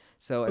that.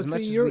 So, as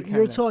much as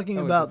you're talking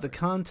about the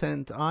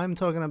content, I'm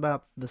talking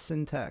about the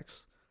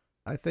syntax.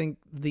 I think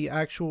the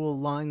actual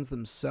lines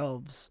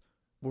themselves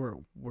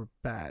were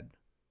bad.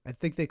 I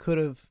think they could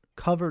have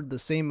covered the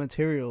same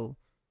material,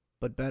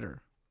 but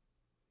better.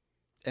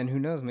 And who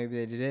knows?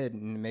 Maybe they did,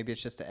 and maybe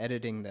it's just the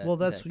editing that. Well,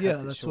 that's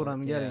what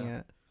I'm getting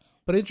at.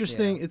 But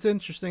interesting. Yeah. It's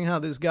interesting how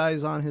this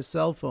guy's on his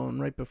cell phone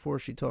right before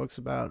she talks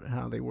about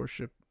how they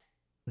worship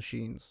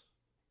machines.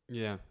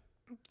 Yeah.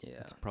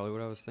 That's probably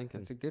what I was thinking.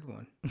 That's a good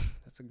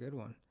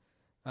one.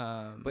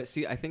 But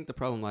see, I think the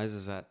problem lies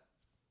is that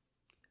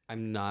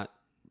I'm not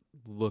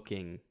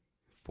looking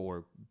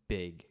for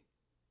big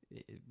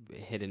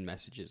hidden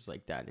messages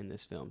like that in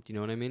this film. Do you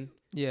know what I mean?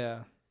 Yeah.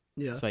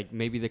 Yeah. It's like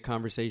maybe the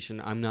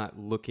conversation, I'm not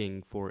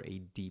looking for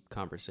a deep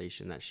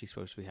conversation that she's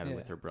supposed to be having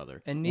with her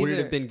brother. And would it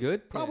have been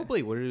good?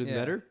 Probably. Would it have been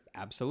better?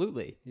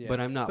 Absolutely. Yes.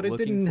 But I'm not looking for it.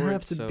 But it didn't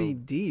have to be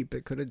deep.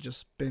 It could have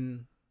just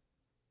been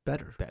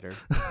better.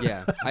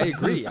 Yeah. I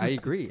agree.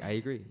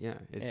 Yeah.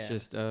 It's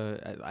just,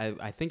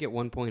 I think at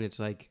one point it's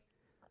like,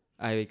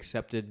 I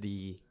accepted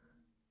the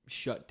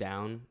shut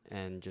down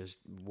and just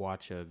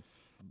watch a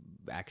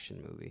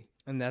action movie.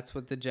 And that's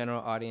what the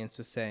general audience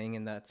was saying,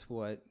 and that's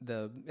what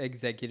the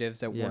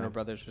executives at Warner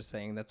Brothers were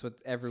saying. That's what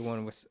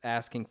everyone was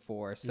asking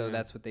for. So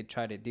that's what they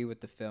tried to do with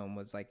the film,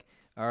 was like,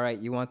 all right,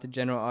 you want the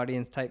general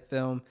audience type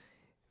film?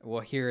 Well,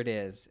 here it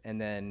is.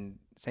 And then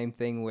same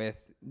thing with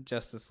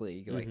Justice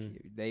League. Like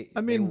they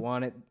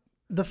want it.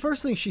 The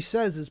first thing she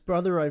says is,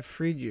 "Brother, I've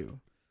freed you."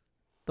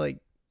 Like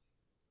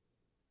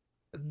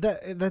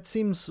that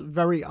seems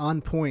very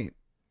on point,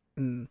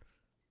 and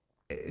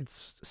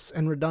it's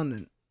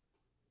redundant.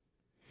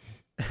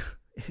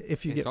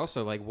 It's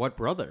also like, what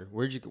brother?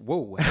 Where'd you go?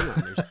 Whoa, hang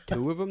on. There's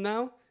two of them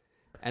now?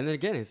 And then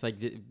again, it's like,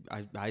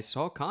 I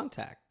saw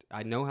Contact.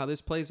 I know how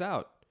this plays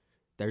out.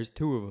 There's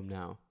two of them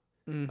now.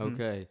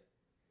 Okay.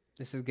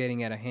 This is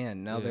getting out of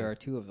hand. Now there are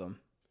two of them.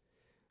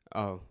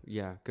 Oh,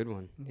 yeah. Good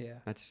one. Yeah.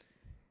 That's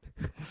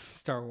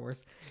Star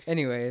Wars.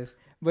 Anyways,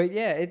 but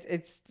yeah,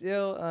 it's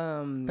still...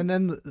 and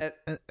then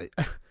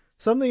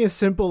something as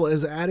simple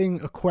as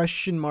adding a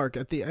question mark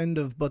at the end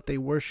of "but they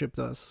worshipped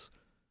us."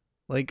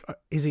 Like,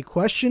 is he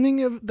questioning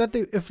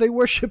if they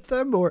worship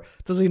them, or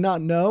does he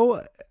not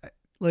know?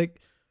 Like,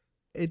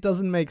 it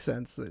doesn't make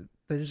sense.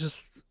 There's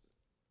just,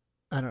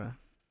 I don't know.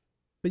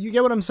 But you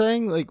get what I'm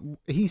saying? Like,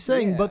 he's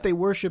saying, "but they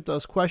worshipped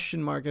us,"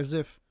 question mark, as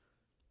if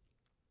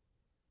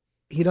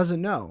he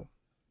doesn't know.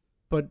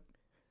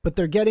 But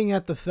they're getting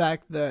at the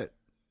fact that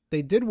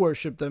they did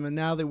worship them, and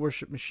now they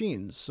worship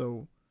machines.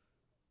 So,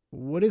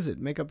 what is it?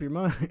 Make up your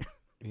mind.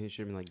 It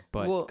should have been like,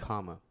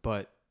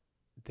 but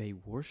they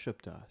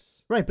worshipped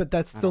us. Right, but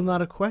that's still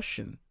not a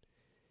question.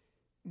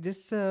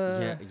 This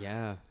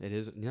yeah, it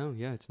is. No,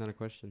 yeah, it's not a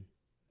question.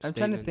 I'm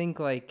trying to think,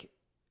 like,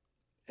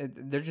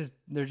 they're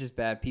just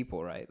bad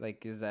people, right?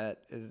 Like, is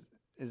that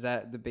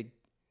the big?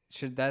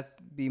 Should that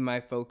be my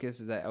focus?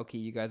 Is that, okay,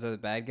 you guys are the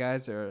bad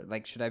guys, or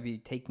like, should I be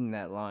taking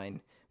that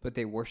line, "but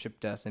they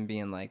worshipped us," and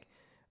being like,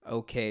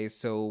 okay,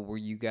 so were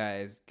you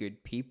guys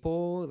good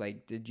people?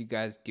 Like, did you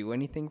guys do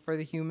anything for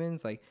the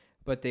humans? Like,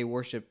 "but they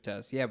worshipped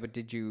us." Yeah, but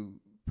did you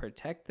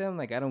protect them?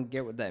 Like, I don't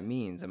get what that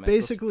means. Am I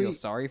supposed to feel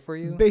sorry for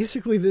you?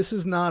 Basically, this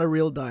is not a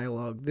real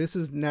dialogue. This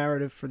is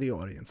narrative for the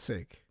audience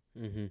sake.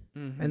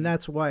 And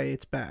that's why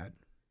it's bad.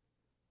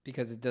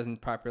 Because it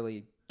doesn't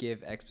properly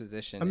give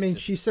exposition. I mean,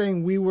 she's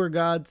saying we were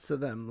gods to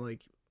them.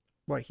 Like,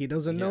 what, he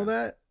doesn't know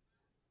that?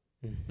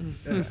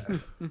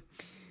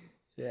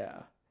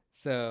 Yeah.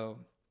 So,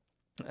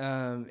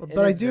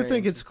 but I do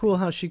think it's cool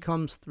how she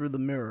comes through the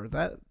mirror.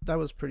 That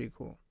was pretty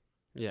cool.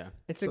 Yeah.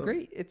 It's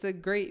a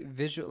great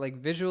visual, like,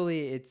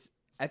 visually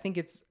I think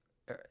it's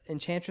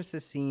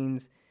Enchantress's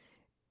scenes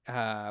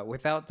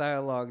without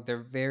dialogue, they're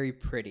very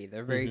pretty.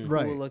 They're very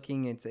cool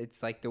looking.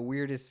 It's like the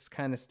weirdest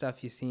kind of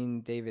stuff you've seen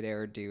David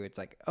Ayer do. It's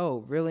like, oh,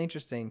 really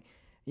interesting.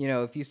 You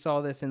know, if you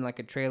saw this in like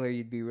a trailer,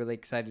 you'd be really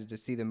excited to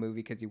see the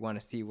movie because you want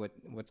to see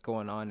what's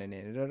going on in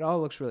it. It all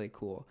looks really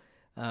cool.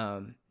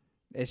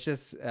 It's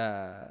just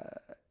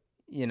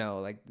you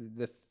know, like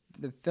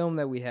the film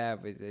that we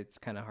have it's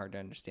kind of hard to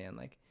understand,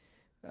 like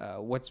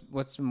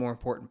what's the more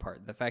important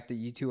part, the fact that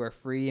you two are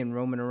free and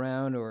roaming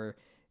around, or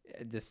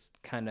this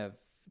kind of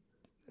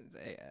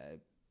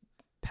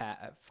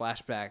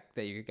flashback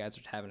that you guys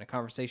are having a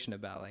conversation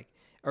about, like,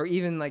 or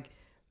even like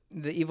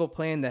the evil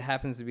plan that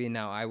happens to be,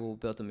 now I will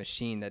build a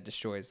machine that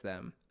destroys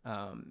them.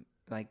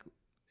 Like,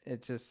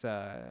 it's just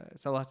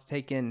it's a lot to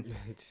take in.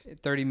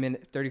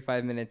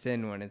 35 minutes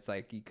in, when it's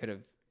like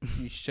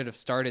you should have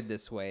started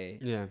this way.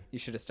 Yeah, you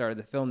should have started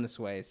the film this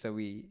way, so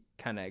we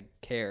kind of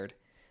cared.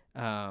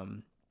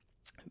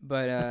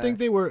 But I think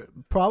they were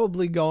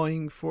probably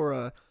going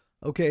for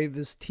okay,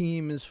 this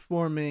team is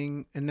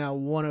forming, and now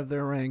one of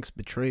their ranks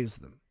betrays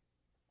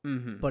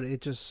them. But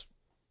it just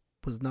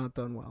was not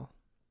done well.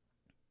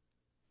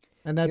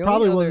 And that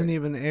probably wasn't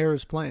even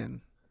Ayer's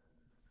plan.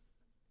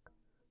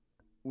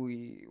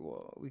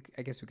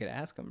 I guess we could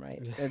ask him,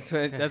 right?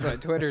 That's why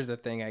Twitter's a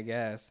thing, I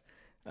guess.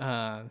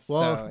 Well,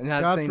 so,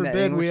 God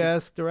forbid we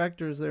ask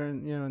directors their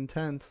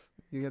intent.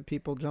 You get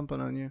people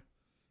jumping on you.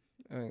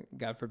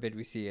 God forbid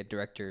we see a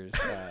director's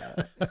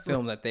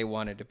film that they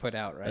wanted to put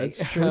out, right?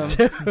 That's true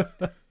too.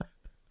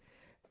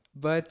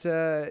 But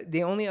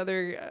the only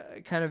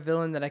other kind of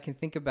villain that I can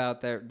think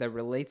about that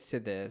relates to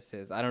this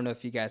is, I don't know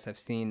if you guys have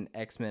seen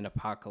X-Men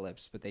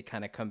Apocalypse, but they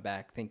kind of come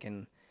back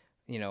thinking,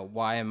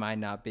 why am I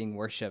not being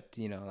worshipped?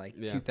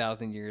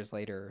 2,000 years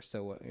later or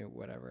so,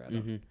 whatever.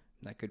 I'm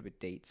not good with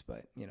dates,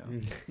 but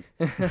I'm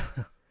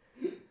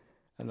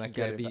not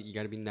good. You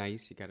gotta be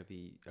nice. You gotta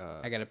be.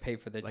 I gotta pay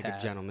for the like tab.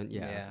 a gentleman.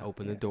 Yeah.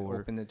 Open the door.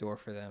 Open the door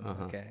for them.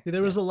 Okay.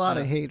 There was a lot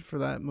of hate for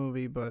that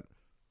movie, but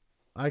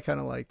I kind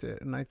of liked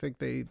it, and I think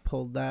they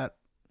pulled that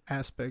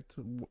aspect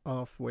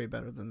off way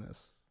better than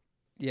this.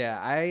 Yeah,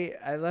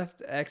 I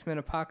left X-Men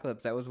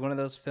Apocalypse. That was one of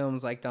those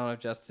films like Dawn of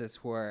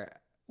Justice where,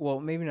 well,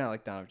 maybe not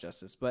like Dawn of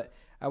Justice, but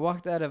I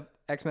walked out of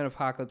X-Men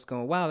Apocalypse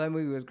going, wow, that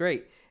movie was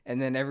great.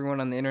 And then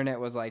everyone on the internet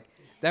was like,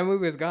 that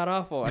movie was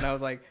god-awful. And I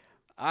was like,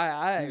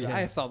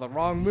 I saw the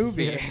wrong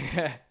movie.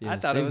 I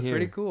thought it was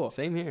pretty cool.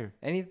 Same here.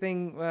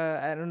 Anything,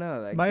 I don't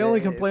know. Like, my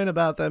only complaint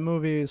about that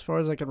movie, as far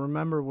as I can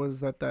remember,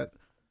 was that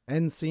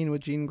end scene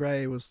with Jean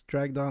Grey was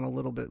dragged on a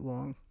little bit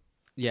long.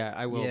 Yeah,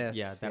 I will. Yes,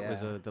 yeah, that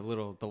was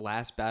the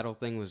last battle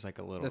thing was like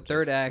a little. The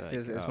third act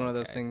is one of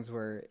those things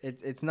where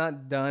it's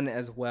not done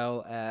as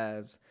well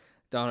as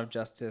Dawn of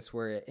Justice,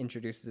 where it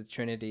introduces the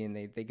Trinity and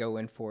they go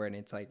in for it, and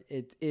it's like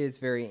it is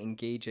very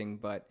engaging.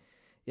 But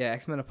yeah,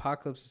 X-Men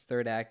Apocalypse's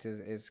third act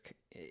is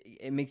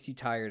it makes you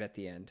tired at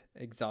the end,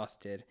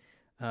 exhausted.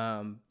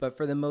 But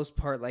for the most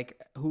part, like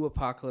who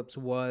Apocalypse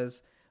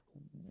was,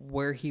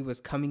 where he was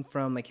coming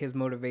from, like his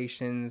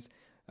motivations,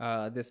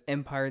 this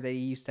empire that he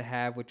used to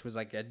have, which was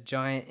like a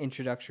giant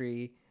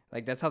introductory.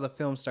 Like that's how the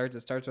film starts.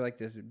 It starts with like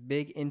this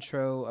big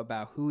intro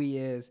about who he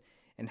is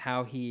and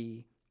how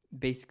he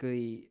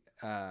basically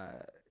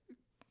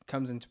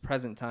comes into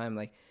present time.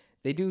 Like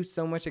they do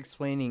so much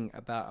explaining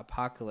about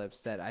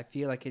Apocalypse that I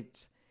feel like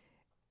it's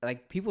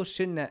like it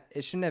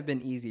shouldn't have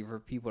been easy for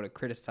people to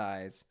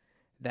criticize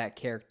that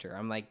character.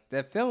 I'm like,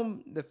 the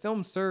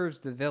film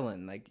serves the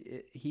villain.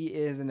 Like he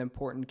is an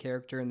important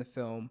character in the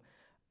film.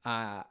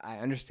 I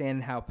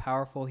understand how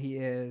powerful he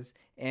is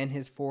and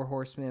his 4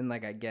 horsemen.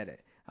 Like I get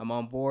it. I'm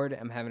on board.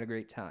 I'm having a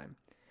great time.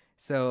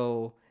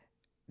 So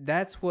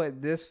that's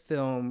what this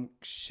film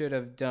should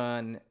have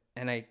done.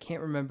 And I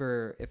can't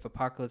remember if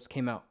Apocalypse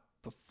came out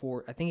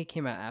before. I think it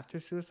came out after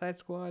Suicide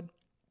Squad.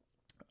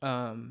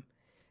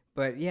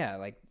 But yeah,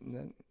 like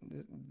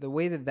the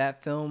way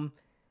that film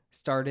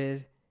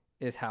started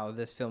is how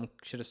this film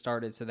should have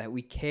started, so that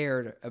we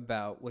cared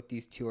about what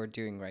these two are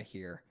doing right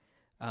here.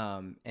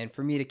 And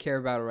for me to care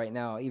about it right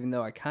now, even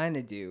though I kind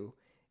of do,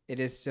 it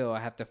is still, I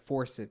have to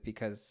force it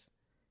because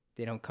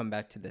they don't come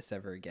back to this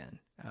ever again.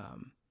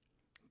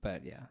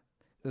 But yeah,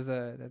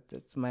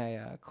 that's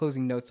my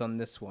closing notes on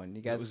this one.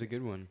 You guys, that was a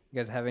good one. You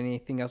guys have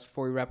anything else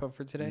before we wrap up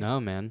for today? No,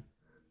 man.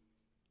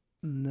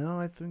 No,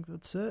 I think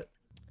that's it.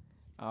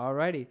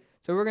 Alrighty.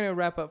 So we're going to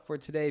wrap up for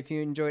today. If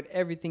you enjoyed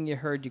everything you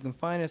heard, you can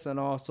find us on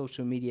all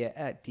social media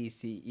at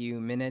DCU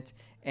Minute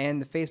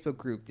and the Facebook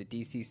group, the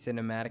DC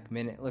Cinematic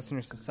Minute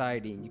Listener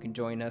Society. And you can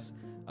join us,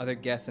 other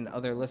guests, and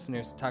other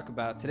listeners to talk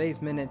about today's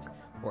minute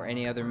or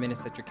any other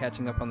minutes that you're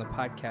catching up on the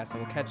podcast.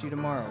 And we'll catch you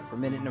tomorrow for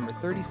minute number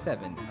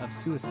 37 of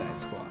Suicide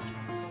Squad.